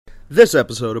This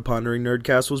episode of Pondering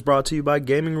Nerdcast was brought to you by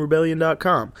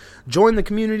GamingRebellion.com. Join the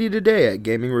community today at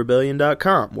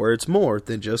GamingRebellion.com, where it's more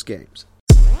than just games.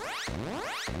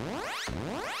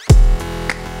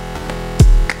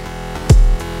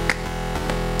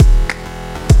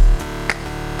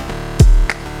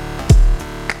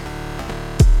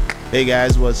 Hey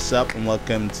guys, what's up, and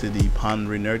welcome to the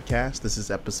Pondering Nerdcast. This is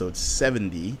episode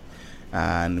 70,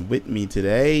 and with me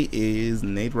today is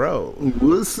Nate Rowe.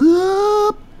 What's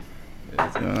up?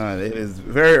 What's going on? It is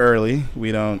very early.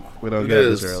 We don't get up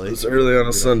this early. It's early on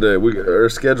a Sunday. Our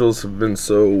schedules have been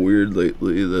so weird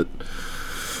lately that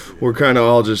we're kind of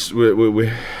all just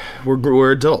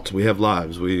we're adults. We have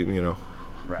lives.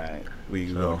 Right.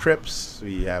 We go on trips.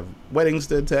 We have weddings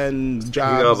to attend.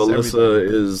 Jobs. Alyssa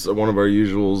is one of our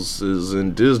usuals. Is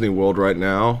in Disney World right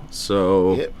now.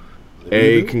 So, Yep.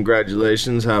 A,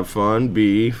 congratulations, have fun.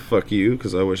 B, fuck you,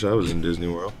 because I wish I was in Disney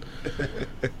World.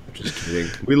 Just kidding.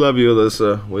 We love you,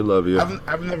 Alyssa. We love you.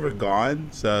 I've never gone,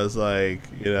 so it's like,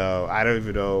 I don't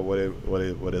even know what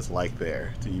it's like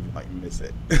there to even miss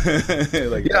it.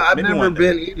 I've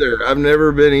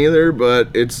never been either. But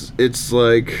it's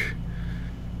like,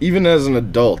 even as an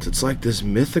adult, it's like this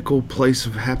mythical place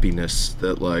of happiness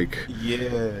that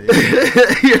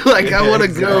you're like, I want to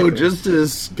go just to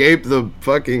escape the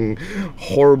fucking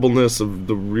horribleness of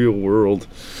the real world.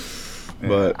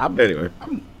 But anyway.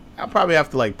 I'll probably have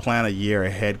to plan a year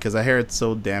ahead because I hear it's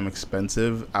so damn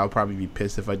expensive. I'll probably be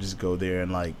pissed if I just go there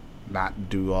and not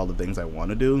do all the things I want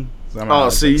to do. You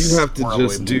have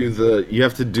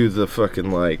to do the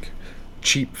fucking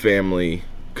cheap family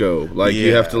go.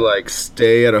 You have to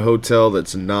stay at a hotel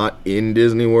that's not in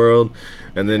Disney World,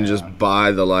 and then just buy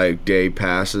the day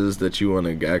passes that you want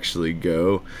to actually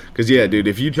go. Because dude,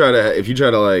 if you try to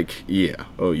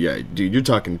dude, you're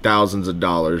talking thousands of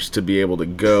dollars to be able to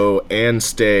go and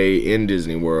stay in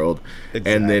Disney World,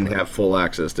 and then have full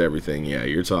access to everything. Yeah,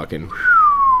 you're talking.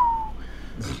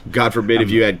 God forbid if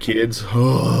you had kids.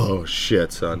 Oh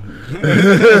shit, son. That's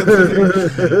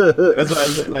why I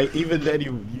said, even then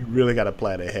you really gotta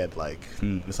plan ahead.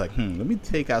 It's let me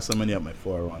take out some money out my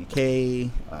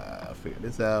 401k. Figure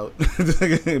this out.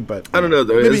 But I don't know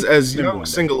though. As young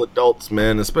single adults,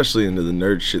 man, especially into the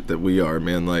nerd shit that we are,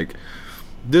 man.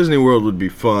 Disney World would be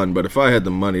fun, but if I had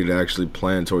the money to actually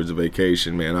plan towards a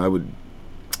vacation, man,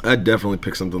 I'd definitely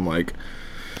pick something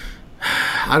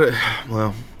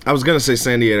I was gonna say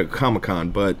San Diego Comic-Con,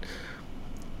 but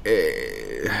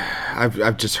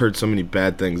I've just heard so many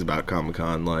bad things about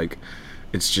Comic-Con.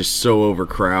 It's just so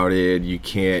overcrowded. You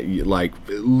can't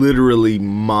literally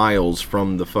miles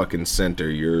from the fucking center.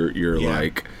 You're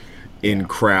in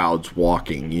crowds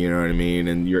walking. You know what I mean?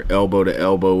 And you're elbow to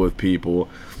elbow with people.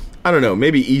 I don't know.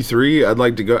 Maybe E3. I'd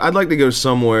like to go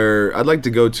somewhere. I'd like to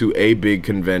go to a big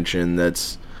convention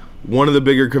that's one of the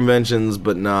bigger conventions,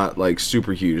 but not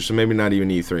super huge. So maybe not even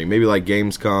E3. Maybe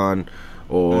Gamescom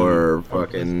or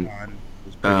fucking.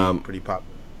 BlizzCon is pretty popular.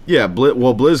 Yeah,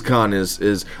 BlizzCon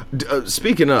is.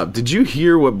 Speaking of, did you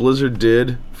hear what Blizzard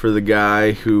did for the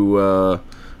guy who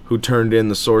turned in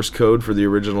the source code for the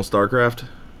original StarCraft?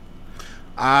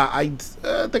 I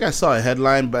think I saw a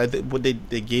headline, but they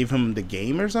gave him the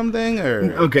game or something,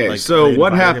 or okay. So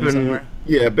what happened?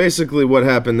 Yeah, basically what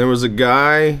happened. There was a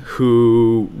guy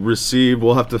who received.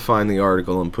 We'll have to find the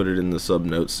article and put it in the sub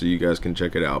notes so you guys can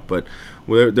check it out. But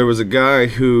there was a guy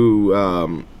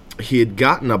who he had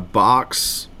gotten a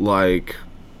box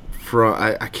from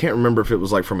I can't remember if it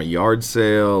was from a yard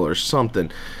sale or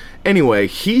something. Anyway,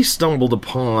 he stumbled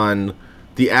upon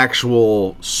the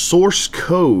actual source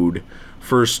code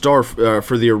for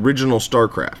the original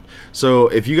StarCraft. So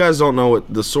if you guys don't know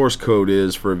what the source code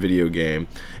is for a video game,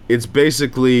 it's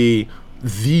basically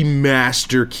the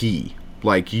master key.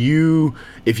 If you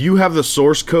have the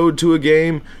source code to a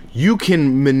game, you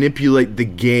can manipulate the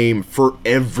game for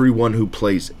everyone who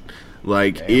plays it.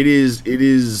 It is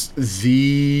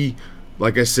the,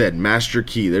 like I said, master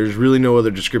key. There's really no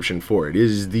other description for it. It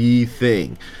is the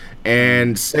thing.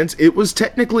 And since it was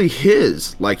technically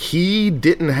his, he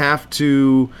didn't have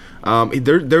to,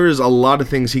 there is a lot of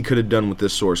things he could have done with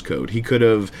this source code. He could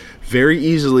have very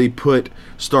easily put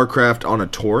StarCraft on a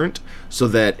torrent so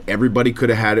that everybody could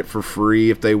have had it for free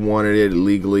if they wanted it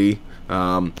legally.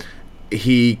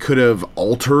 He could have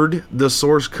altered the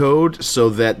source code so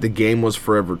that the game was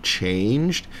forever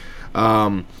changed.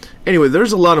 Anyway,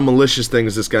 there's a lot of malicious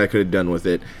things this guy could have done with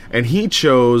it, and he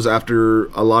chose, after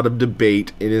a lot of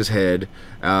debate in his head,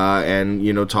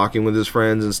 and talking with his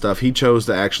friends and stuff, he chose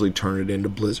to actually turn it into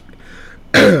Blizzard.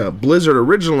 Blizzard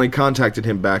originally contacted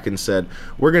him back and said,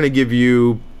 we're going to give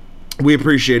you we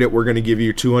appreciate it. We're going to give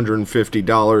you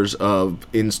 $250 of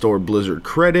in-store Blizzard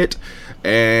credit,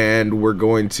 and we're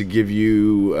going to give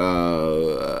you,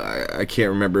 I can't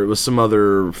remember, it was some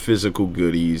other physical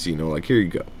goodies, like, here you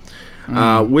go.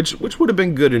 Which would have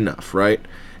been good enough, right?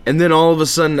 And then all of a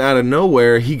sudden, out of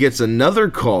nowhere, he gets another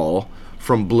call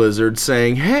from Blizzard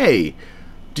saying, hey,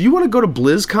 do you want to go to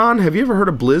BlizzCon? Have you ever heard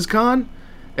of BlizzCon?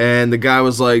 And the guy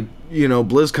was like,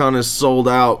 BlizzCon is sold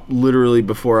out literally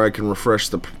before I can refresh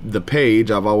the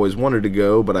page. I've always wanted to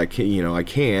go, but I can't, I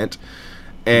can't.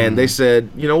 And they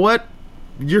said, you know what?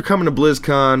 You're coming to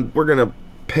BlizzCon. We're going to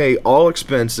pay all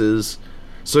expenses.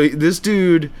 So this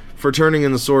dude, for turning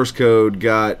in the source code,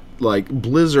 got,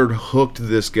 Blizzard hooked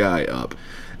this guy up.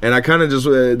 And I kind of just,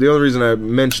 the only reason I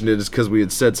mentioned it is because we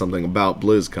had said something about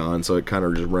BlizzCon, so it kind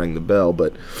of just rang the bell.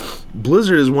 But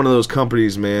Blizzard is one of those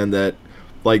companies, man, that,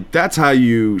 that's how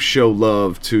you show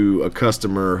love to a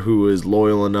customer who is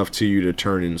loyal enough to you to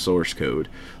turn in source code.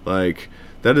 That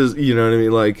is, you know what I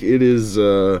mean? It is,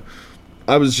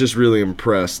 I was just really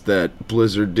impressed that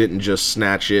Blizzard didn't just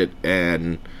snatch it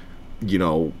and,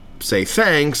 say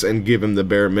thanks and give him the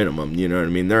bare minimum, you know what I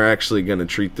mean? They're actually going to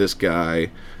treat this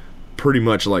guy pretty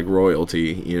much like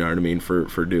royalty, you know what I mean,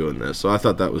 for doing this. So I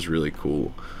thought that was really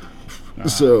cool.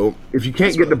 So if you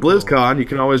can't get to BlizzCon, you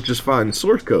can always just find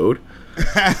source code.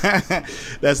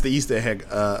 That's the Easter egg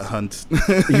hunt. You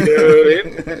know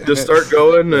what I mean? Just start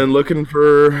going and looking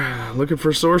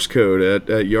for source code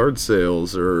at yard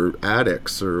sales or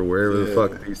attics or wherever the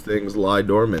fuck these things lie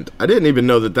dormant. I didn't even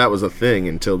know that was a thing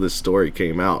until this story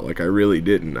came out. I really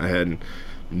didn't. I had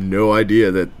no idea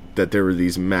that there were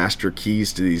these master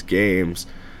keys to these games.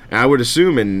 And I would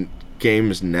assume in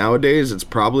games nowadays it's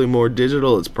probably more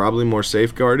digital, it's probably more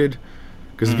safeguarded.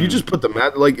 Because if you just put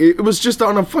the it was just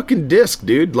on a fucking disc,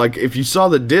 dude. If you saw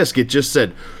the disc, it just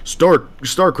said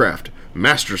StarCraft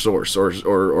Master Source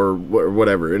or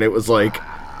whatever, and it was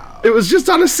it was just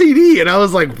on a CD, and I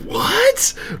was like,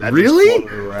 what? That really?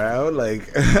 Around?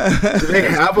 Do they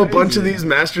have a bunch of these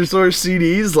Master Source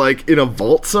CDs in a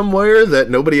vault somewhere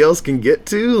that nobody else can get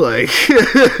to?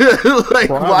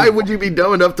 Why would you be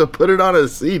dumb enough to put it on a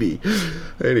CD?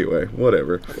 Anyway,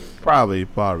 whatever. Probably,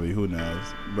 who knows?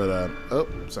 But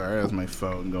sorry, that was my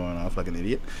phone going off like an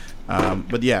idiot.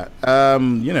 But yeah,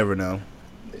 you never know.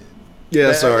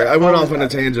 Yeah, sorry, I went off on a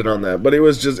tangent on that, but it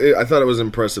was just, I thought it was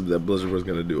impressive that Blizzard was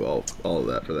going to do all of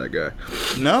that for that guy.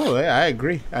 No, I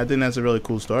agree. I think that's a really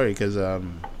cool story because,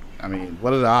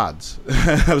 what are the odds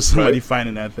of somebody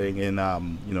finding that thing and,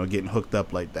 getting hooked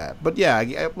up like that? But yeah,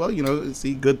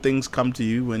 see, good things come to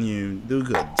you when you do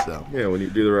good. So yeah, when you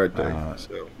do the right thing.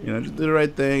 Just do the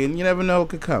right thing, and you never know what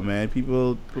could come, man.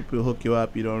 People hook you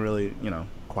up. You don't really,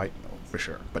 quite know for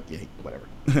sure. But yeah, whatever.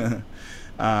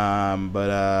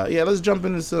 Let's jump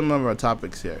into some of our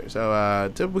topics here.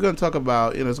 So we're going to talk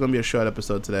about, it's going to be a short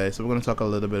episode today, so we're going to talk a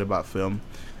little bit about film.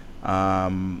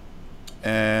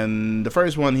 And the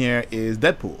first one here is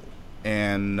Deadpool.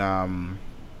 And I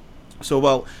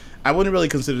wouldn't really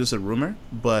consider this a rumor,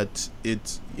 but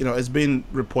it's been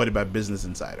reported by Business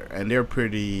Insider, and they're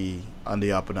pretty on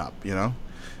the up and up,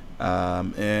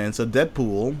 and so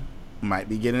Deadpool might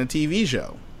be getting a TV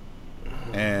show.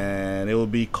 And it will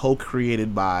be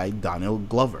co-created by Donald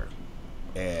Glover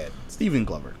and Stephen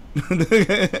Glover.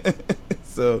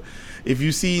 So, if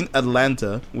you've seen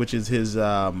Atlanta, which is his,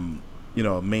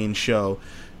 main show,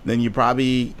 then you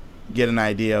probably get an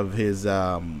idea of his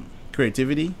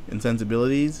creativity and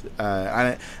sensibilities.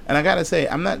 And I gotta say,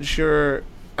 I'm not sure.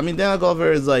 Donald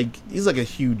Glover is he's a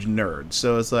huge nerd.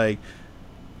 So it's I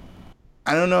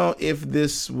don't know if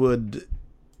this would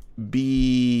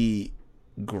be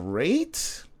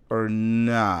great or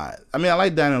not. I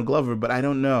like Donald Glover, but I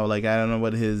don't know. I don't know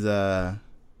what his I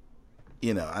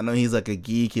know he's a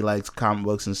geek, he likes comic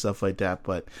books and stuff like that,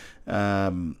 but I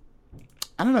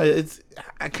don't know,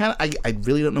 I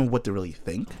really don't know what to really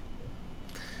think.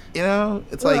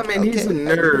 It's he's a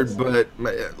nerd,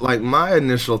 but my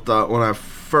initial thought when I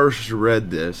first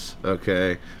read this,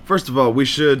 okay, first of all, we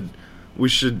should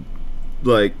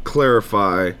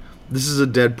clarify, this is a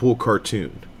Deadpool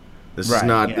cartoon. This is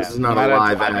not a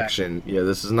live action. Yeah,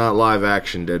 this is not live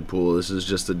action Deadpool. This is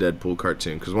just a Deadpool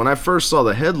cartoon. Because when I first saw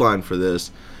the headline for this,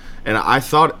 and I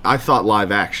thought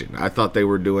live action. I thought they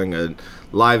were doing a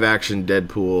live action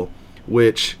Deadpool,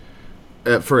 which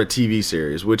for a TV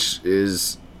series, which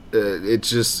is it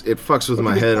fucks with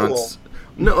my head on.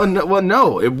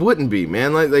 No, it wouldn't be,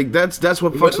 man. That's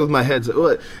what fucks with my head.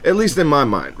 At least in my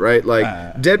mind, right?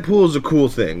 Deadpool is a cool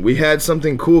thing. We had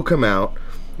something cool come out.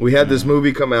 We had this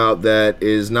movie come out that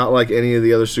is not like any of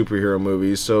the other superhero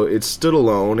movies, so it stood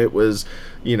alone. It was,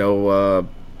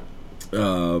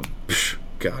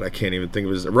 God, I can't even think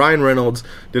of his. Ryan Reynolds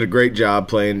did a great job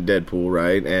playing Deadpool,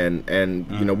 right? And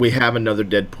you know, we have another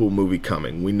Deadpool movie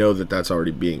coming. We know that that's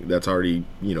already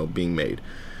being made.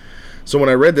 So when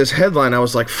I read this headline, I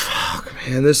was like, fuck,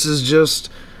 man, this is just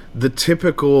the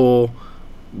typical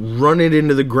run it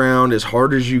into the ground as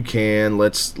hard as you can.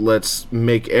 Let's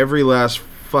make every last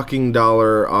fucking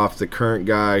dollar off the current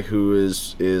guy who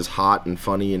is hot and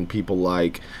funny and people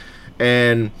like.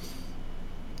 And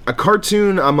a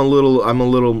cartoon I'm a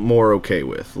little more okay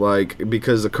with, like,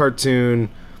 because the cartoon,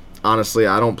 honestly,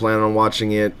 I don't plan on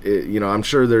watching it. You know, I'm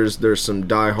sure there's some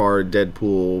diehard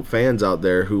Deadpool fans out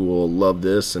there who will love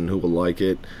this and who will like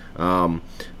it,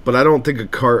 but I don't think a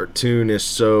cartoon is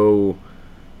so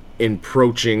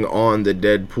encroaching on the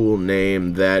Deadpool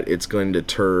name that it's going to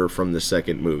deter from the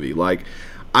second movie. Like,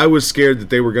 I was scared that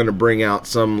they were going to bring out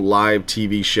some live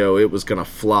TV show, it was going to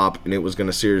flop, and it was going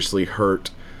to seriously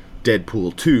hurt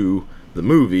Deadpool 2, the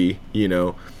movie, you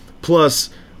know.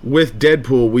 Plus, with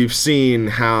Deadpool, we've seen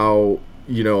how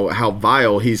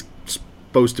vile he's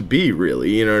supposed to be,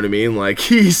 really, you know what I mean? Like,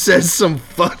 he says some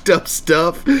fucked up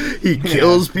stuff, he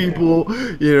kills people,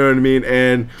 you know what I mean?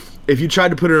 And if you tried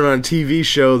to put it on a TV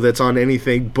show that's on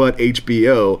anything but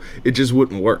HBO, it just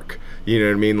wouldn't work. You know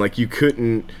what I mean? Like, you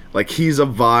couldn't, like, he's a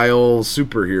vile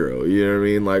superhero, you know what I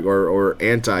mean? Like, or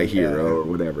anti-hero or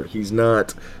whatever. He's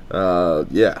not,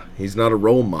 he's not a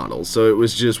role model. So it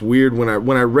was just weird when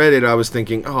I read it, I was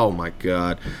thinking, oh my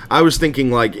God. I was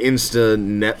thinking, like,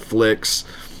 Netflix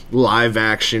live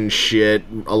action shit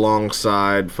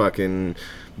alongside fucking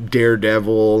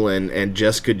Daredevil and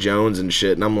Jessica Jones and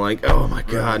shit, and I'm like, oh my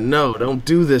God, no, don't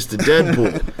do this to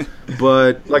Deadpool.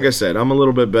 But like I said, I'm a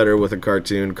little bit better with a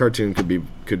cartoon. Cartoon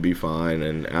could be fine,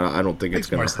 and I don't think it's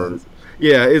gonna hurt.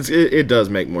 Yeah, it does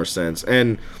make more sense.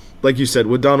 And like you said,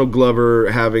 with Donald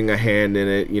Glover having a hand in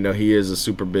it, you know, he is a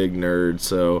super big nerd,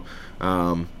 so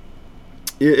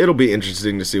it'll be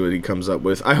interesting to see what he comes up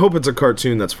with. I hope it's a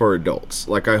cartoon that's for adults.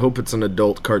 Like, I hope it's an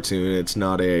adult cartoon. It's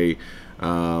not a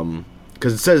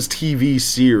because it says TV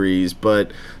series, but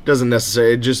doesn't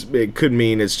necessarily. It could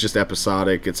mean it's just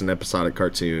episodic. It's an episodic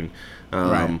cartoon.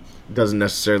 Right. Doesn't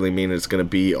necessarily mean it's going to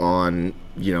be on,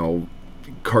 you know,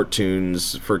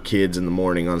 cartoons for kids in the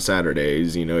morning on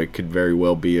Saturdays. You know, it could very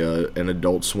well be an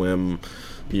Adult Swim,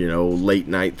 you know, late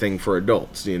night thing for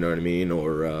adults. You know what I mean?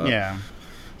 Or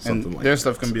something and like their that.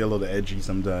 stuff can be a little edgy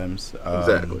sometimes.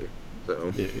 Exactly.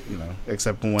 So. You know,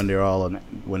 except when they're all on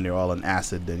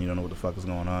acid, then you don't know what the fuck is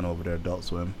going on over there. Adult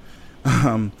Swim.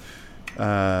 But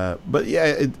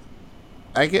yeah,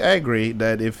 I agree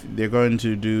that if they're going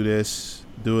to do this,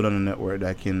 do it on a network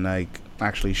that can, like,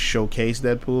 actually showcase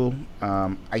Deadpool.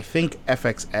 I think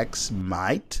FXX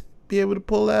might be able to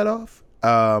pull that off.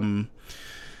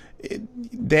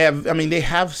 They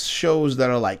have shows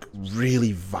that are, like,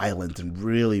 really violent and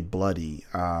really bloody.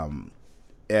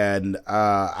 And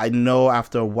I know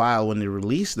after a while when they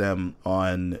release them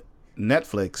on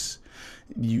Netflix,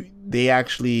 they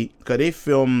actually, because they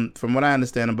film, from what I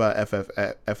understand about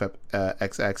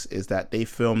FXX, is that they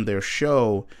film their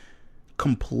show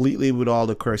completely with all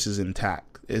the curses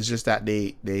intact. It's just that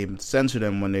they censor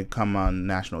them when they come on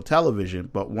national television,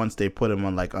 but once they put them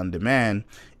on, like, on demand,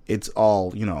 it's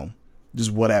all, you know,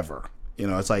 just whatever. You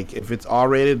know, it's like, if it's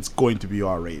R-rated, it's going to be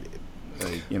R-rated.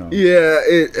 Like, you know. Yeah,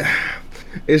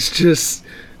 it's just,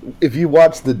 if you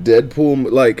watch the Deadpool,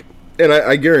 like, and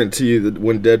I guarantee you that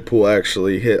when Deadpool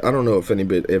actually hit, I don't know if any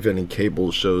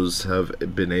cable shows have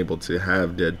been able to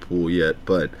have Deadpool yet,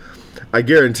 but I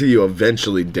guarantee you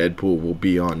eventually Deadpool will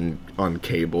be on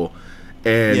cable,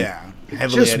 and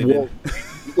heavily just edited. won't,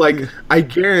 like, I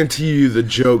guarantee you the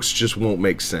jokes just won't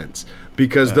make sense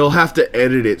because they'll have to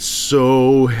edit it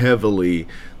so heavily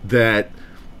that,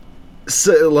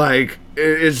 like,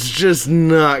 it's just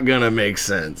not gonna make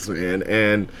sense, man.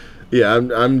 And yeah,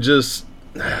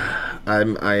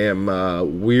 I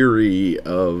am weary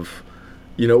of,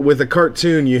 you know, with a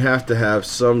cartoon you have to have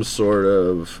some sort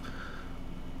of,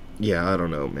 I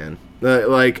don't know, man.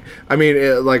 Like, I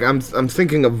mean, like, I'm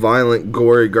thinking of violent,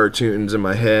 gory cartoons in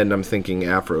my head, and I'm thinking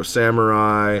Afro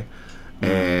Samurai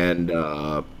and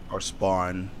or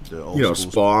Spawn, the old school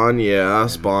Spawn. Yeah,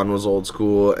 Spawn was old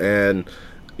school, and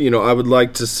you know, I would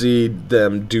like to see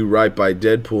them do right by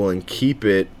Deadpool and keep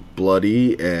it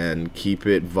bloody and keep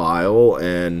it vile,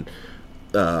 and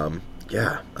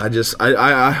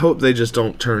I hope they just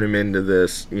don't turn him into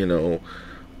this, you know,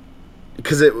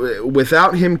 because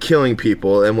without him killing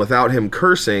people and without him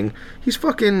cursing,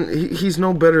 he's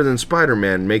no better than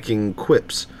Spider-Man making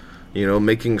quips, you know,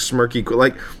 making smirky,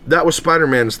 like, that was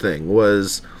Spider-Man's thing.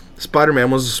 Spider-Man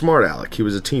was a smart aleck. He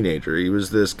was a teenager. He was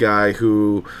this guy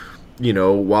who,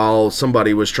 while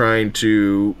somebody was trying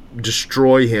to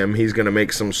destroy him, he's gonna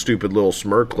make some stupid little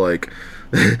smirk like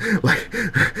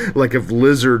if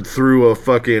Lizard threw a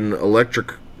fucking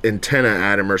electric antenna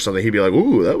at him or something, he'd be like,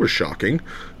 "Ooh, that was shocking,"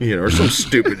 or some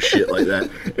stupid shit like that.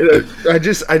 I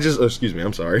just excuse me,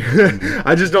 I'm sorry.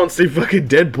 I just don't see fucking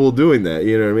Deadpool doing that.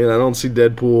 You know what I mean? I don't see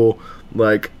Deadpool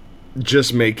like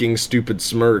just making stupid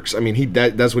smirks. I mean,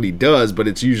 that's what he does, but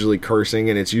it's usually cursing,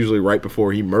 and it's usually right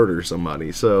before he murders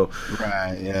somebody. So,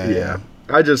 right, yeah.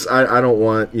 I don't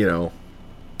want,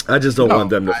 I just don't want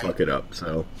them to fuck it up.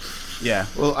 So, yeah.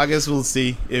 Well, I guess we'll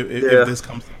see if this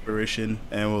comes to fruition,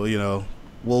 and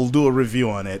we'll do a review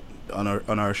on it on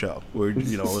our show. We'll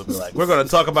be like, we're going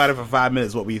to talk about it for 5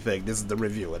 minutes. What we think. This is the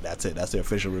review, and that's it. That's the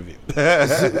official review.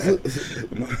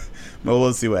 But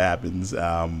we'll see what happens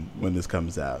when this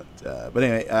comes out. But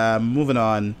anyway, moving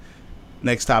on.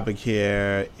 Next topic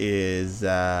here is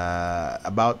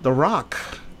about The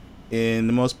Rock in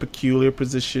the most peculiar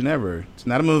position ever. It's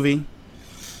not a movie.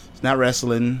 It's not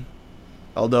wrestling.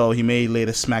 Although he may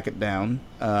later smack it down.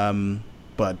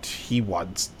 But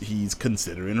he's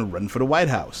considering a run for the White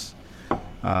House.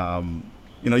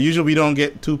 Usually we don't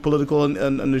get too political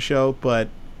on the show, but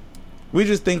we're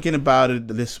just thinking about it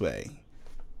this way.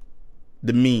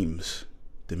 The memes.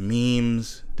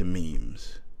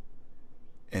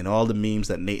 And all the memes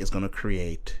that Nate is going to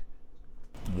create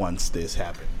once this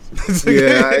happens.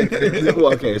 Yeah.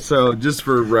 Okay, so just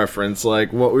for reference,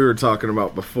 like what we were talking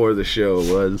about before the show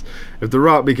was, if The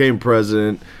Rock became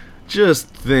president, just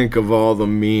think of all the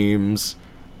memes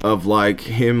of like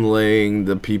him laying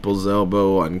the people's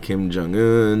elbow on Kim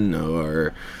Jong-un,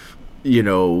 or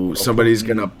somebody's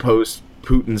gonna post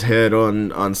Putin's head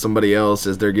on somebody else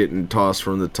as they're getting tossed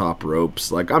from the top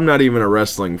ropes. Like, I'm not even a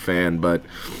wrestling fan, but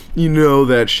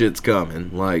that shit's coming,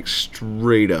 like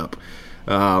straight up.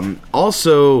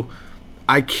 Also,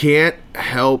 I can't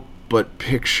help but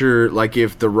picture, like,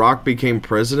 if The Rock became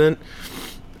president,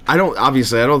 I don't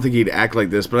think he'd act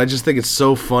like this, but I just think it's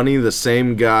so funny. The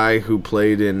same guy who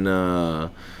played in,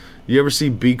 you ever see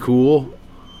Be Cool?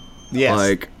 Yes.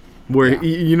 Like, where,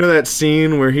 that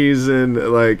scene where he's in,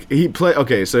 like,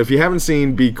 okay, so if you haven't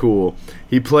seen Be Cool,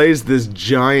 he plays this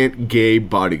giant gay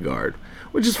bodyguard,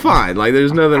 which is fine. Like,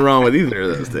 there's nothing wrong with either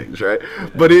of those things, right?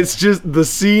 But it's just, the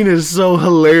scene is so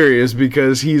hilarious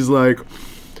because he's, like,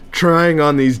 trying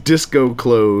on these disco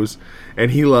clothes,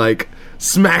 and he, like,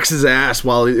 smacks his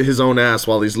own ass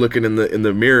while he's looking in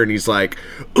the mirror, and he's like,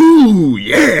 "Ooh,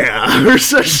 yeah," or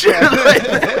some shit like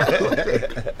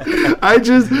that. I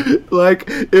just, like,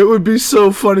 it would be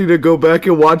so funny to go back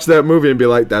and watch that movie and be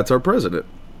like, "That's our president.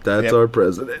 That's our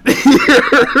president."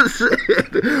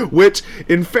 Which,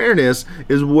 in fairness,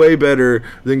 is way better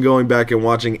than going back and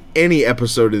watching any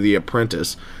episode of The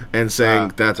Apprentice and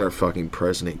saying, "That's our fucking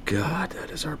president. God, that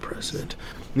is our president."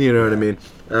 You know what I mean?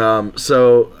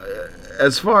 So,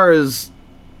 as far as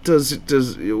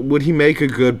would he make a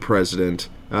good president?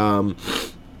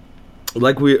 This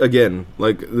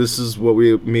is what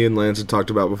me and Lance had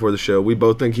talked about before the show. We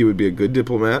both think he would be a good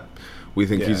diplomat. We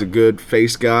think he's a good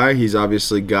face guy. He's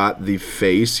obviously got the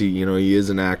face. He is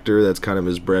an actor. That's kind of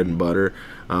his bread and butter.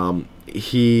 From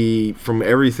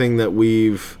everything that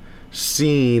we've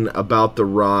seen about The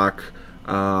Rock,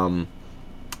 I'm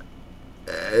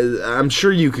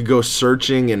sure you could go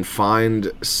searching and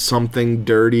find something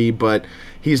dirty, but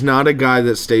he's not a guy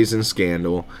that stays in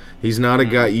scandal. He's not a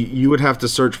guy... You would have to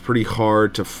search pretty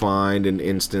hard to find an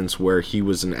instance where he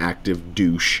was an active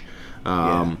douche.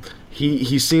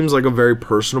 He seems like a very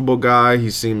personable guy. He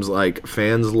seems like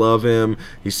fans love him.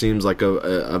 He seems like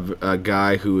a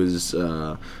guy who is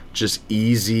just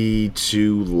easy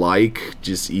to like,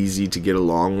 just easy to get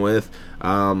along with.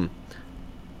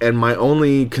 And my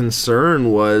only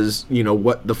concern was,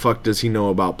 what the fuck does he know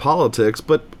about politics?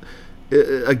 But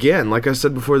again, like I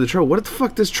said before the show, what the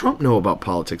fuck does Trump know about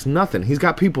politics? Nothing. He's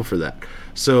got people for that.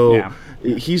 So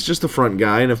he's just a front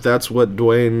guy, and if that's what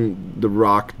Dwayne "The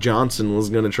Rock" Johnson was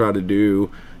going to try to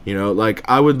do,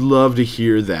 I would love to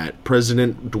hear that.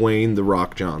 President Dwayne "The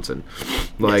Rock" Johnson.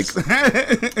 Like,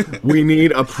 we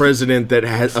need a president that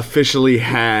officially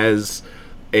has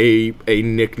a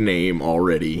nickname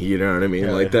already, you know what I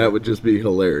mean? That would just be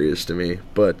hilarious to me.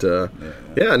 But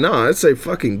I'd say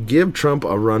fucking give Trump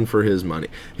a run for his money.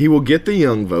 He will get the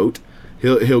young vote.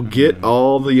 He'll get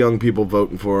all the young people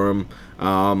voting for him.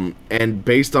 And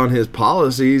based on his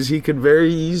policies, he could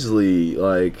very easily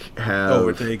have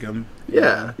overtake him.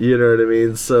 Yeah, you know what I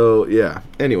mean? So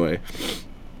anyway.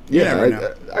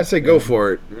 I say go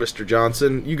for it, Mr.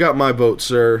 Johnson. You got my vote,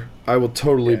 sir. I will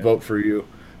totally vote for you.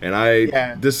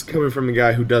 And this is coming from a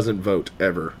guy who doesn't vote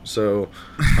ever, so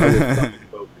I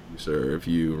will vote for sir, if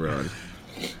you run.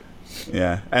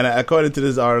 Yeah, and according to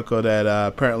this article, that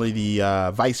apparently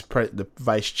the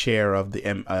vice chair of the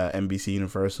NBC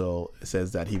Universal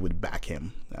says that he would back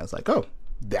him. I was like, oh,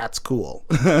 that's cool.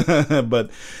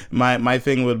 But my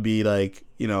thing would be like,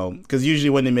 you know, because usually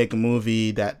when they make a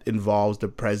movie that involves the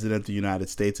president of the United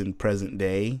States in present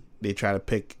day, they try to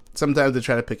pick. Sometimes they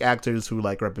try to pick actors who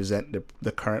like represent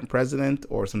the current president,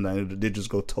 or sometimes they just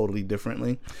go totally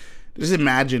differently. Just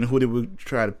imagine who they would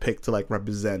try to pick to like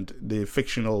represent the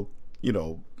fictional, you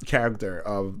know, character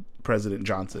of President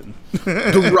Johnson.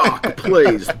 The Rock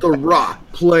plays The Rock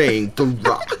playing The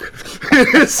Rock.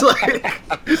 It's like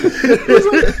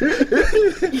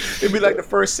it'd be like the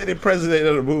first sitting president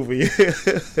of the movie.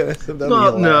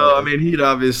 No, I mean he'd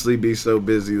obviously be so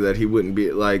busy that he wouldn't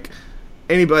be like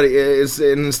anybody. It's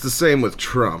the same with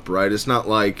Trump, right? It's not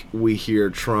like we hear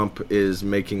Trump is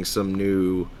making some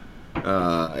new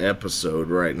episode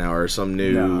right now or some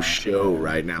new show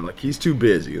right now. Like he's too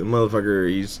busy. The motherfucker,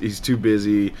 he's too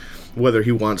busy, whether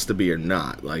he wants to be or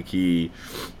not. Like he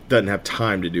doesn't have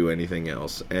time to do anything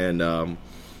else. And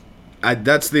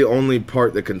that's the only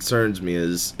part that concerns me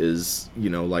is you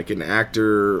know, like an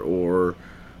actor or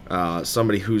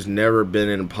somebody who's never been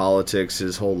in politics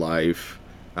his whole life.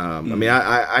 I mean,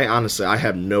 I honestly I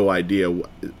have no idea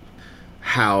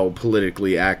how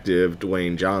politically active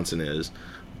Dwayne Johnson is.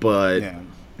 But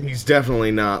he's definitely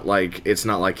not like, it's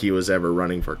not like he was ever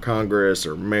running for Congress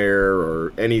or mayor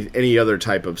or any other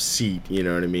type of seat, you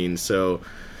know what I mean? So,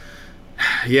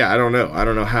 yeah, I don't know. I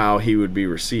don't know how he would be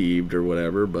received or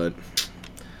whatever, but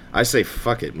I say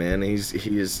fuck it, man. He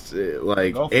is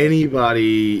like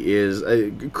anybody is.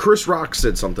 Chris Rock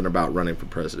said something about running for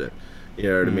president. You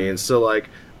know what I mean? So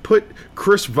like, put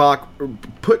Chris Rock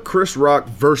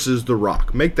versus The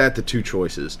Rock. Make that the two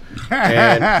choices,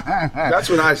 and that's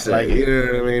what I say. Like, you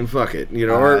know what I mean? Fuck it. You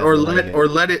know, or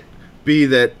let it be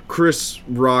that Chris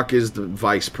Rock is the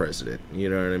vice president. You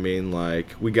know what I mean?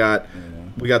 Like we got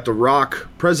The Rock,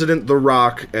 President The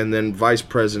Rock, and then Vice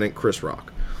President Chris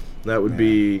Rock. That would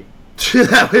be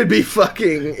that would be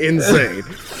fucking insane.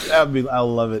 I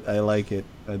love it. I like it.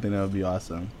 I think that would be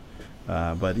awesome.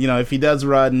 But you know, if he does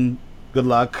run, good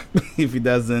luck. If he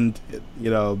doesn't, you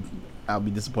know, I'll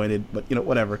be disappointed. But you know,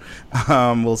 whatever.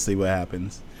 We'll see what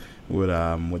happens with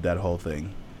that whole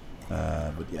thing.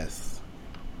 But yes,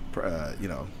 you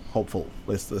know, hopeful.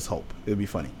 Let's hope it'll be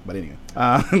funny. But anyway,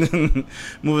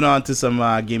 moving on to some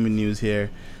gaming news here.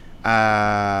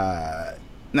 Now,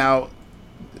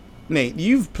 Nate,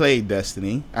 you've played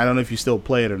Destiny. I don't know if you still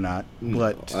play it or not.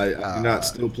 But I do not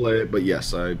still play it. But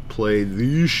yes, I played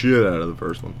the shit out of the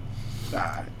first one.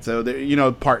 So there, you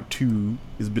know, part 2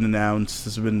 has been announced.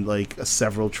 There's been like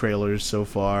several trailers so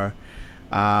far,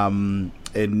 and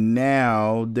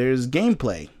now there's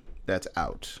gameplay that's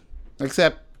out.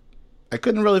 Except I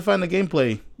couldn't really find the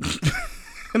gameplay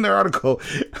in their article.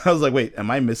 I was like, wait,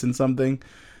 am I missing something?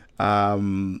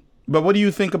 But what do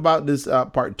you think about this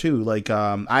part 2? Like,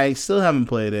 I still haven't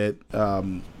played it.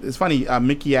 It's funny.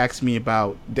 Mickey asked me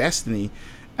about Destiny,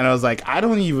 and I was like, I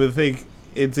don't even think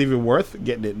it's even worth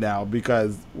getting it now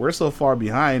because we're so far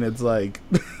behind. It's like,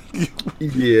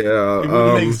 yeah, it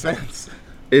really makes sense.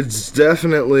 It's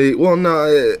definitely, well,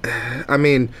 no, I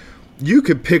mean, you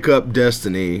could pick up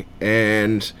Destiny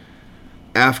and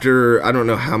after, I don't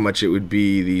know how much it would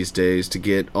be these days to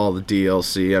get all the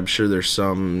DLC. I'm sure there's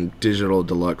some digital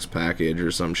deluxe package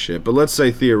or some shit. But let's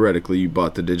say theoretically you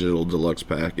bought the digital deluxe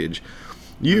package.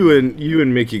 You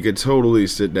and Mickey could totally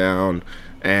sit down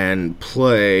and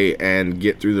play and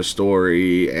get through the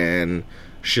story and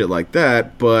shit like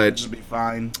that. But just be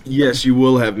fine. Yes, you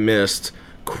will have missed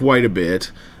quite a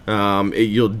bit.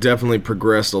 You'll definitely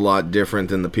progress a lot different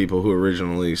than the people who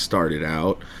originally started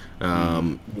out. You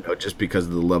know, just because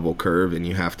of the level curve, and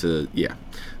you have to,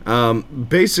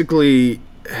 basically,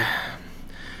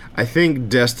 I think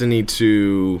Destiny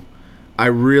 2, I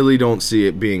really don't see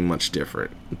it being much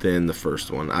different than the first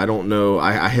one. I don't know,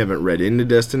 I haven't read into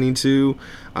Destiny 2,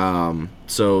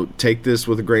 so take this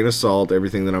with a grain of salt,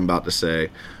 everything that I'm about to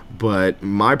say, but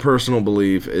my personal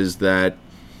belief is that,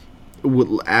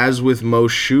 as with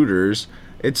most shooters,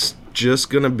 it's just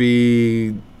going to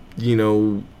be, you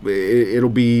know, it'll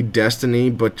be Destiny,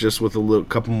 but just with a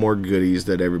couple more goodies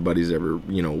that everybody's ever,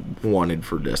 you know, wanted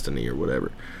for Destiny or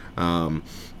whatever.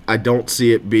 I don't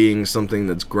see it being something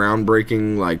that's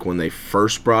groundbreaking like when they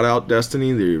first brought out Destiny.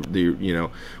 You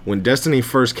know, when Destiny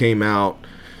first came out,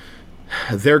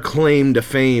 their claim to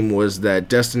fame was that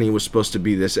Destiny was supposed to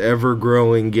be this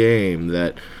ever-growing game,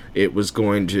 that it was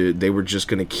going to, they were just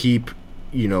going to keep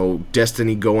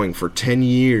Destiny going for 10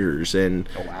 years, and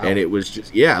wow. and it was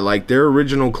just, like their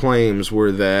original claims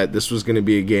were that this was going to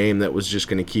be a game that was just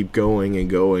going to keep going and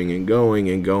going and going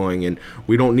and going, and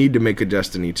we don't need to make a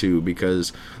Destiny 2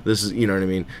 because this is, you know what I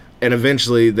mean? And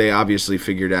eventually they obviously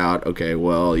figured out, okay,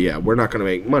 well, we're not going to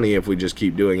make money if we just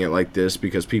keep doing it like this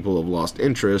because people have lost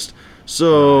interest,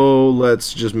 so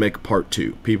let's just make part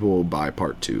 2. People will buy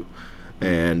part 2.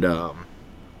 And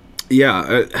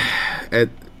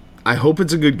I hope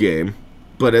it's a good game,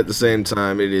 but at the same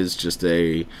time, it is just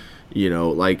a,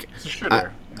 I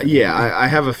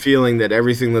have a feeling that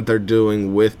everything that they're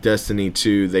doing with Destiny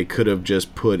 2, they could have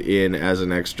just put in as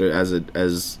an extra, as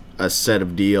a set of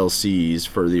DLCs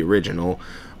for the original,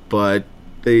 but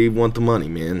they want the money,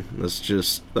 man. That's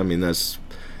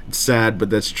it's sad,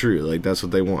 but that's true. Like, that's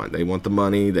what they want. They want the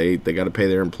money. They got to pay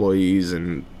their employees,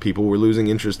 and people were losing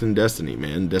interest in Destiny,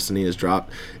 man. Destiny has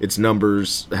dropped. Its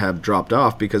numbers have dropped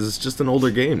off because it's just an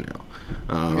older game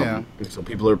now. So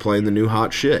people are playing the new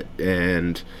hot shit,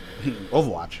 and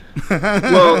Overwatch.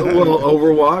 well,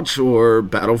 Overwatch or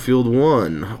Battlefield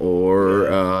 1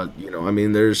 or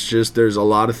there's a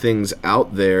lot of things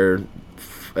out there,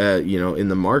 in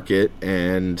the market,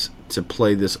 and to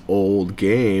play this old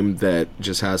game that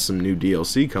just has some new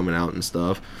DLC coming out and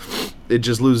stuff, it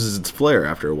just loses its flair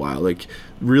after a while. Like,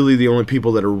 really, the only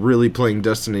people that are really playing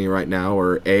Destiny right now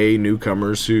are A,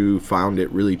 newcomers who found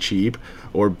it really cheap,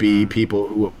 or B, people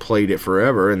who have played it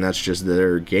forever, and that's just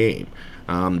their game.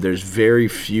 There's very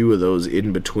few of those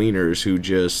in-betweeners who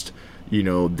just,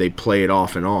 they play it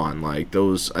off and on. Like,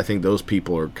 I think those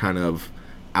people are kind of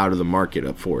out of the market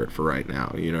up for it for right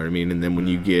now, you know what I mean? And then when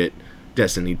you get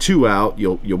Destiny 2 out,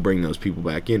 you'll bring those people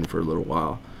back in for a little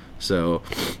while. So,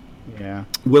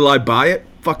 will I buy it?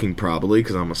 Fucking probably,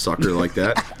 because I'm a sucker like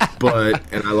that.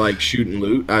 And I like shoot and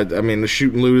loot. The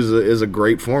shoot and loot is a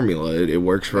great formula. It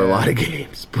works for a lot of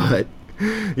games, but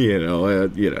I'm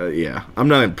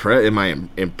not impressed. Am I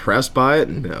impressed by it?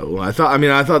 No. I thought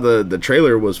the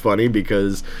trailer was funny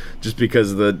because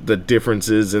the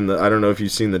differences in I don't know if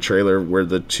you've seen the trailer where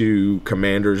the two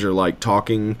commanders are like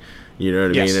talking. You know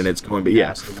what I mean? And it's going, but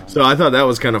So I thought that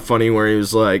was kind of funny where he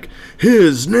was like,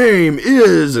 his name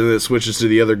is, and it switches to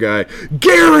the other guy,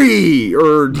 Gary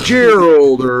or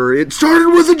Gerald, or it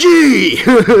started with a G. You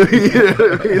know what I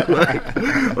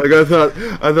mean? Like I thought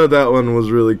that one was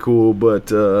really cool,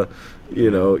 but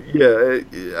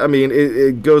it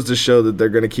goes to show that they're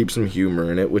going to keep some humor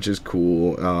in it, which is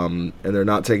cool. And they're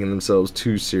not taking themselves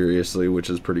too seriously, which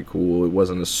is pretty cool. It was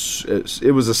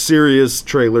a serious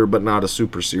trailer, but not a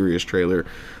super serious trailer.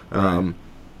 So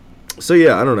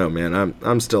I don't know, man.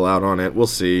 I'm still out on it. We'll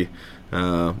see.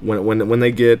 When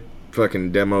they get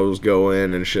fucking demos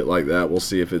going and shit like that, we'll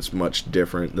see if it's much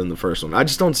different than the first one. I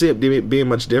just don't see it being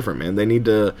much different, man. They need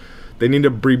to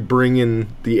be bringing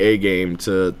the A game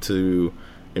to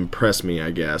impress me,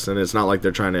 I guess. And it's not like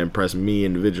they're trying to impress me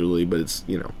individually, but it's,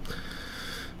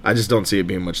 I just don't see it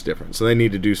being much different. So they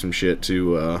need to do some shit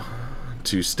to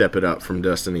step it up from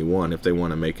Destiny 1 if they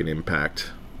want to make an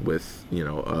impact with,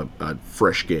 a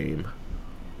fresh game.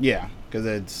 Yeah, because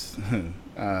it's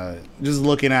just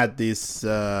looking at this,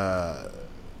 I'm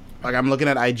looking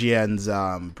at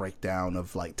IGN's breakdown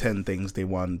of like 10 things they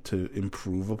want to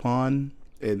improve upon.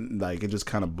 It just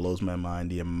kind of blows my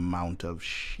mind the amount of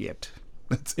shit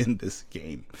that's in this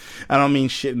game. I don't mean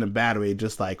shit in a bad way,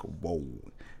 just like, whoa,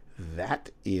 that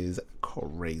is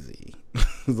crazy.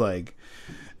 It's like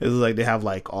they have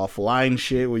like offline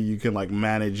shit where you can like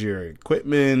manage your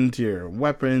equipment, your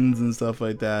weapons and stuff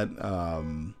like that.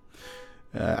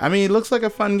 It looks like a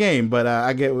fun game, but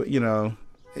I get,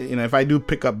 if I do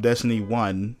pick up Destiny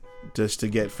 1 just to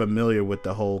get familiar with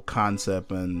the whole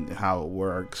concept and how it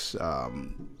works,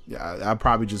 I'll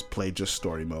probably just play just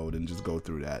story mode and just go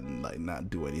through that and like not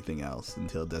do anything else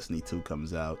until Destiny 2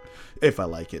 comes out, if I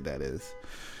like it, that is.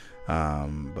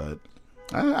 But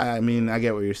I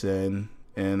get what you're saying,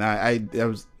 and I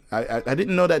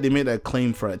didn't know that they made a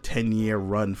claim for a 10-year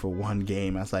run for one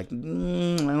game. I was like, I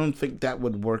don't think that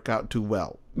would work out too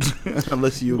well.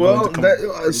 Unless you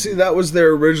that was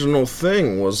their original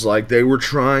thing, was like they were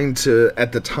trying to,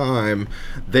 at the time,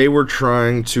 they were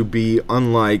trying to be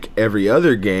unlike every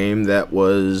other game that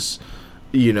was,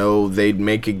 they'd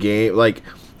make a game like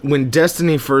when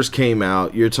Destiny first came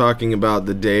out. You're talking about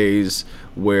the days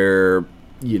where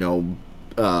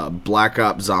Black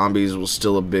Ops Zombies was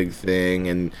still a big thing,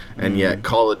 and yet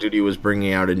Call of Duty was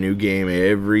bringing out a new game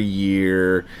every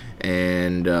year,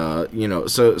 and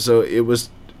so it was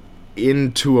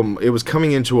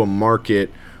coming into a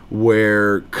market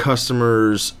where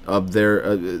customers of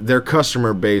their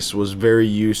customer base was very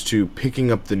used to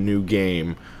picking up the new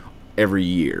game every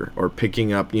year or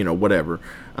picking up, whatever.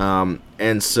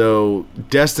 And so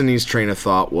Destiny's train of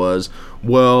thought was,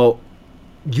 well,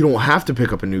 you don't have to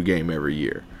pick up a new game every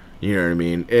year. You know what I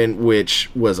mean? And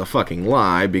which was a fucking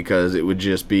lie, because it would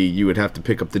just be you would have to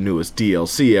pick up the newest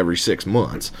DLC every 6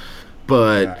 months.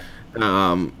 But,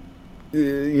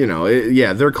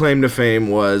 their claim to fame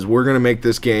was, we're going to make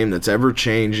this game that's ever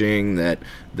changing, that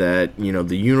the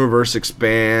universe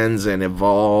expands and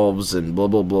evolves and blah,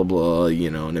 blah, blah, blah,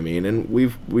 you know what I mean? And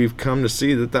we've come to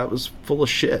see that was full of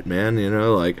shit, man.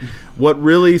 What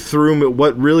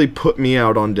really put me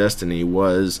out on Destiny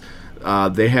was,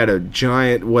 they had a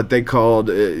giant, what they called,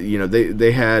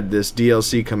 they had this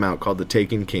DLC come out called The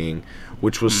Taken King,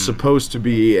 which was supposed to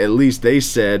be, at least they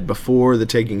said before The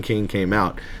Taken King came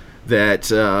out, that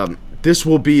this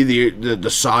will be the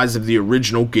size of the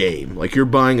original game. Like, you're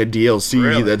buying a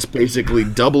DLC that's basically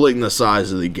doubling the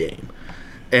size of the game.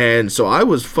 And so I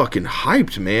was fucking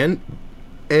hyped, man.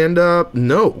 And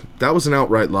no, that was an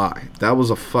outright lie. That was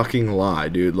a fucking lie,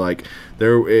 dude. Like,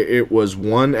 it was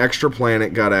one extra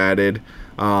planet got added.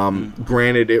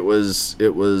 Granted, it was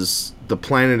the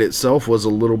planet itself was a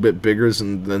little bit bigger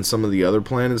than some of the other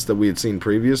planets that we had seen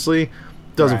previously.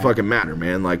 Doesn't fucking matter,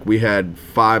 man. Like, we had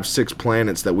 5-6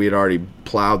 planets that we had already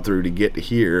plowed through to get to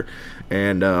here,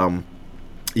 and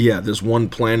this one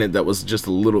planet that was just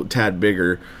a little tad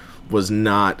bigger was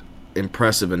not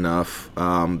impressive enough.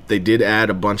 They did add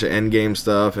a bunch of endgame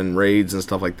stuff and raids and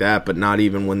stuff like that, but not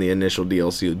even when the initial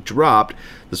DLC dropped.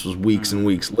 This was weeks and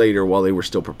weeks later while they were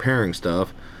still preparing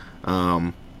stuff.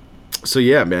 So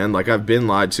yeah, man, like, I've been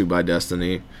lied to by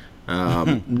Destiny.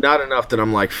 Not enough that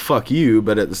I'm like, fuck you,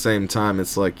 but at the same time,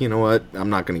 it's like, you know what, I'm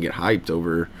not going to get hyped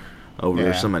over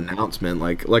some announcement.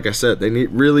 Like I said, they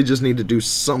really just need to do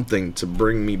something to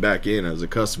bring me back in as a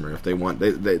customer. If they want,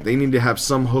 they need to have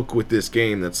some hook with this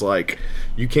game that's like,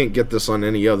 you can't get this on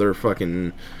any other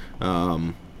fucking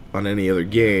on any other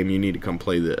game. You need to come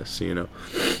play this,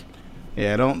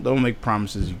 Yeah, don't make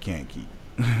promises you can't keep.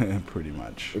 Pretty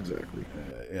much. Exactly.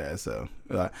 So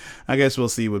I guess we'll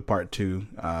see with part 2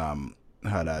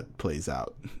 how that plays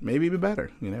out. Maybe even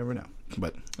better. You never know.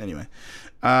 But anyway,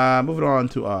 moving on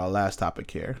to our last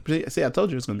topic here. See, I told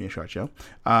you it's going to be a short show.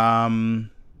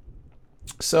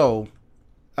 So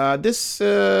this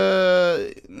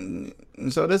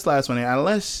last one here,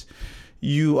 unless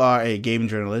you are a game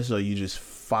journalist or you just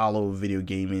follow video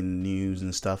gaming news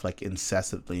and stuff like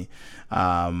incessantly,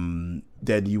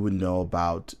 then you would know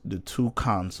about the 2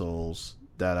 consoles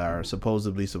that are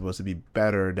supposedly supposed to be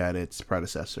better than its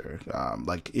predecessor,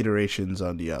 like iterations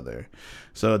on the other.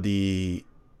 So the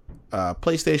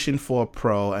PlayStation 4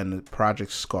 Pro and the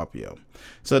Project Scorpio.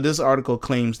 So this article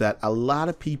claims that a lot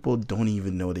of people don't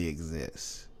even know they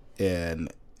exist,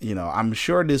 and I'm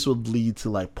sure this would lead to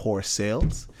like poor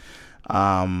sales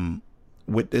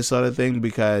with this sort of thing,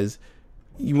 because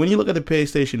when you look at the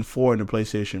PlayStation 4 and the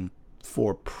PlayStation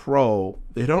 4 Pro,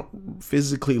 they don't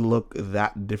physically look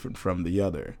that different from the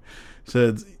other.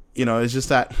 So it's just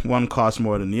that one costs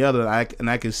more than the other. And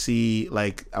I could see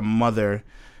like a mother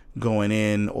going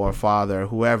in, or father,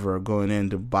 whoever, going in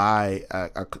to buy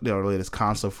their latest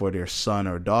console for their son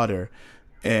or daughter,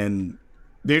 and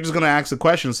they're just gonna ask the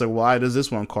question, so why does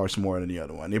this one cost more than the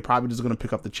other one? They're probably just gonna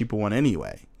pick up the cheaper one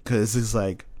anyway, because it's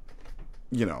like,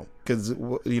 because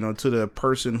to the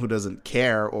person who doesn't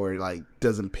care or like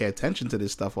doesn't pay attention to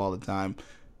this stuff all the time,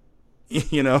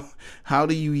 how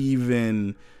do you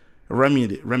even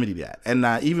remedy that? And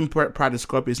even Project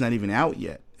Scorpio is not even out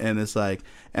yet, and it's like,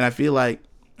 and I feel like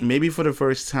maybe for the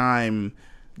first time,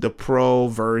 the pro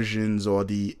versions or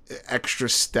the extra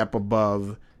step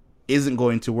above isn't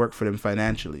going to work for them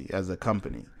financially as a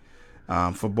company,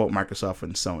 for both Microsoft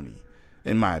and Sony,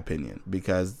 in my opinion,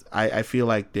 because I feel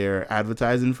like their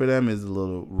advertising for them is a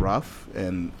little rough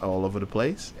and all over the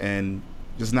place and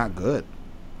just not good,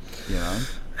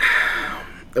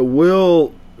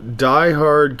 Will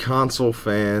diehard console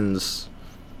fans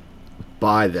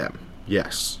buy them?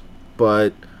 Yes,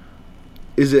 but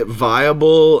is it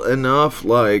viable enough,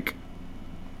 like,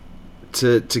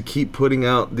 to keep putting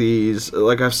out these?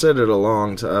 Like, I've said it a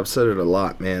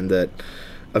lot, man, that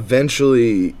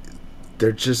eventually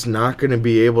they're just not going to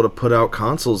be able to put out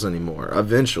consoles anymore.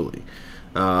 Eventually,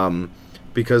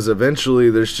 because eventually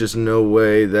there's just no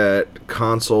way that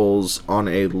consoles on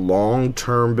a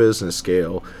long-term business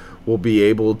scale will be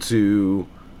able to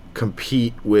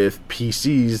compete with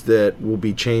PCs that will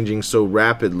be changing so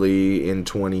rapidly in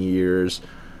 20 years.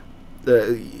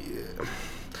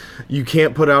 You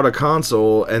can't put out a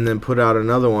console and then put out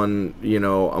another one,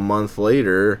 a month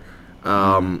later.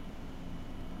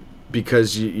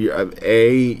 because you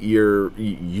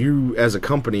as a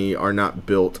company are not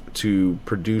built to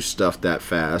produce stuff that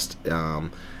fast,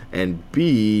 and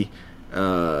B,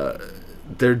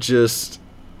 they're just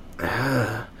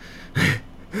the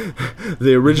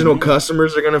original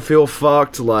customers are gonna feel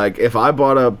fucked. Like if I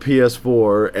bought a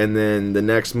PS4 and then the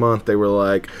next month they were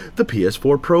like the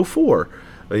PS4 Pro 4.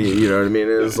 You know what I mean?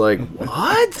 It's like,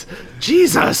 what?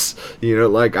 Jesus! You know,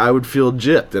 like I would feel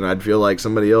gypped, and I'd feel like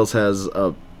somebody else has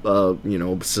a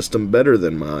system better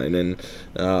than mine, and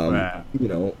no.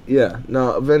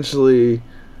 Eventually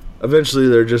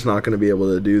they're just not going to be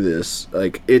able to do this.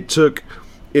 Like it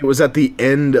was at the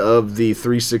end of the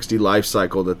 360 life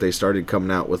cycle that they started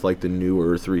coming out with like the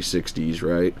newer 360s,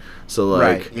 right? So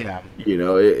like,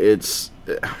 it's.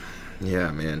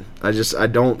 Yeah, man. I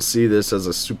don't see this as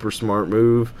a super smart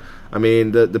move. I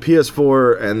mean, the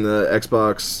PS4 and the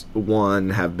Xbox One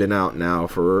have been out now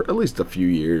for at least a few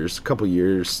years, a couple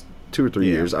years, 2 or 3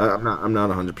 years. I'm not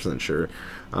 100% sure.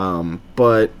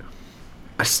 But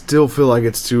I still feel like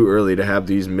it's too early to have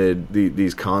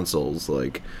these consoles.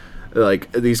 Like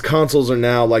these consoles are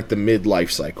now like the mid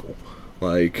life cycle.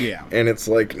 And it's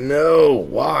like, no,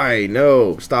 why?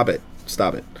 No, stop it.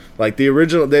 Like the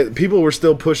original, people were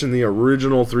still pushing the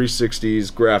original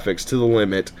 360's graphics to the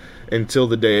limit until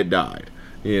the day it died,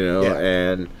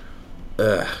 and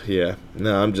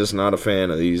no, I'm just not a fan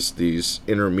of these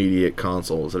intermediate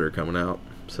consoles that are coming out.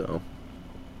 So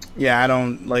I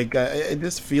don't like. It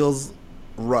just feels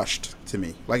rushed to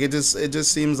me. Like it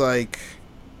just seems like,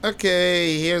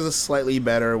 okay, here's a slightly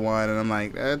better one, and I'm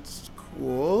like, that's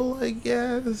cool, I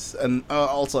guess, and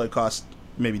also it costs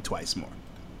maybe twice more.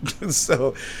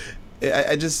 So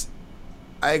I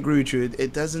agree with you.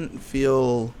 It doesn't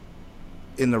feel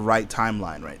in the right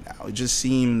timeline right now. It just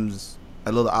seems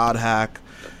a little odd hack.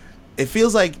 It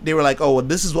feels like they were like, oh, well,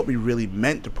 this is what we really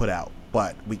meant to put out,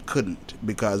 but we couldn't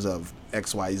because of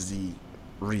XYZ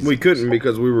reasons. We couldn't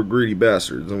because we were greedy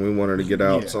bastards and we wanted to get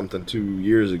out something 2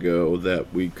 years ago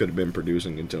that we could have been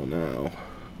producing until now.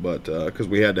 But because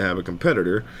we had to have a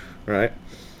competitor, right?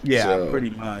 Yeah, so. Pretty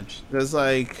much. It's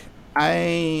like...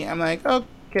 I'm like,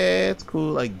 okay, it's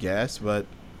cool, I guess, but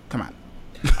come on.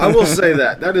 I will say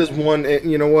that is one.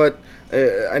 You know what?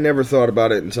 I never thought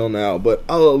about it until now, but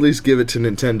I'll at least give it to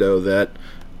Nintendo that,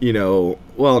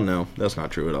 well, no, that's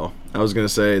not true at all. I was gonna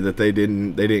say that they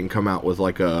didn't come out with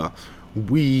like a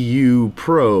Wii U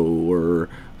Pro or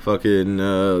fucking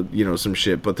some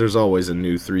shit, but there's always a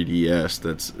new 3DS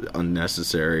that's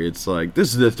unnecessary. It's like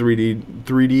this is the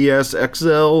 3DS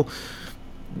XL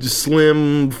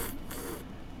slim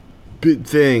big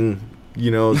thing,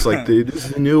 it's like this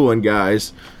is the new one,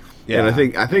 guys. And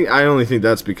I only think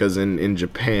that's because in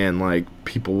Japan, like,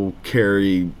 people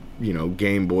carry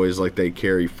Game Boys like they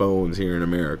carry phones here in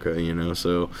America,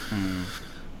 so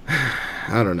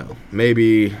I don't know,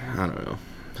 maybe, I don't know,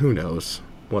 who knows,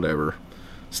 whatever,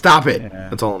 stop it.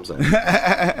 That's all I'm saying.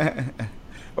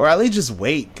 Or at least just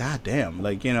wait. God damn,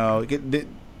 like,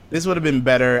 this would have been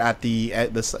better at the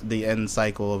end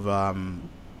cycle of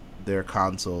their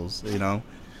consoles, and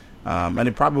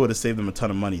it probably would have saved them a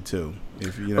ton of money too.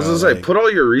 If I was gonna say, put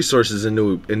all your resources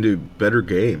into better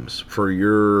games for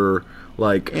your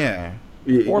better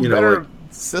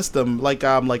system, like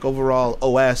overall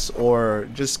OS or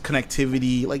just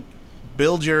connectivity. Like,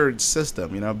 build your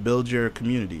system, build your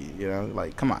community.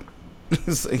 Like, come on.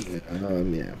 It's like,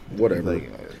 whatever.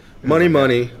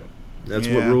 Money. That's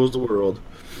what rules the world.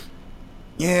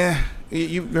 Yeah,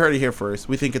 you heard it here first.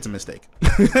 We think it's a mistake.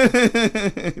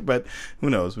 But who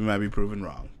knows? We might be proven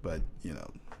wrong. But,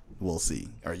 we'll see.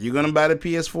 Are you going to buy the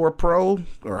PS4 Pro?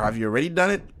 Or have you already done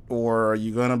it? Or are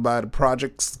you going to buy the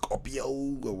Project Scorpio?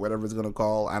 Or whatever it's going to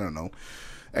call? I don't know.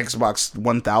 Xbox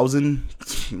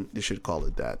 1000? They should call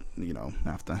it that,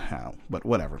 after how. But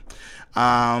whatever.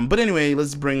 But anyway,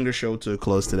 let's bring the show to a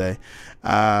close today.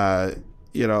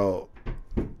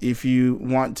 If you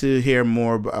want to hear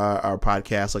more of our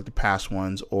podcasts like the past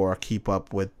ones or keep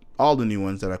up with all the new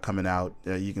ones that are coming out,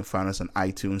 you can find us on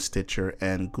iTunes, Stitcher,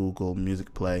 and Google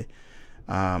Music Play.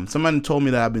 Someone told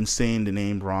me that I've been saying the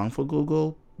name wrong for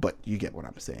Google, but you get what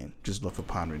I'm saying. Just look for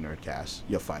Pondering Nerdcast.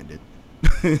 You'll find it.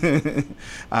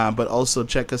 But also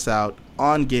check us out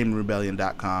on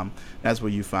GameRebellion.com. That's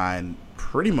where you find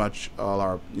pretty much all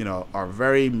our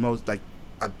very most, a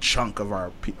chunk of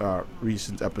our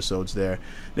recent episodes there.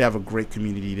 They have a great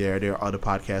community there. There are other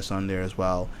podcasts on there as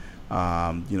well.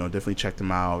 Definitely check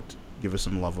them out. Give us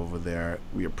some love over there.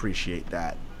 We appreciate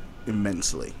that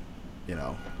immensely,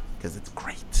 because it's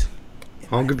great.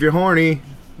 Honk if you're horny.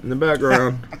 in the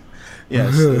background.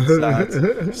 Yes,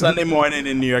 it's Sunday morning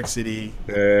in New York City.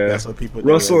 Yeah, that's what people do.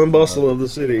 Rustle and bustle of the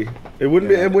city. It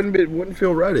wouldn't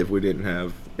feel right if we didn't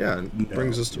have. Yeah, it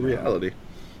brings us to reality.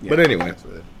 Yeah, but anyway.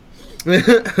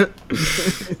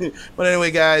 But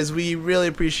anyway, guys, we really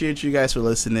appreciate you guys for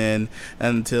listening.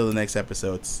 Until the next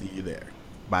episode, see you there.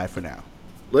 Bye for now.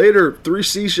 Later. 3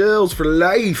 seashells for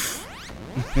life.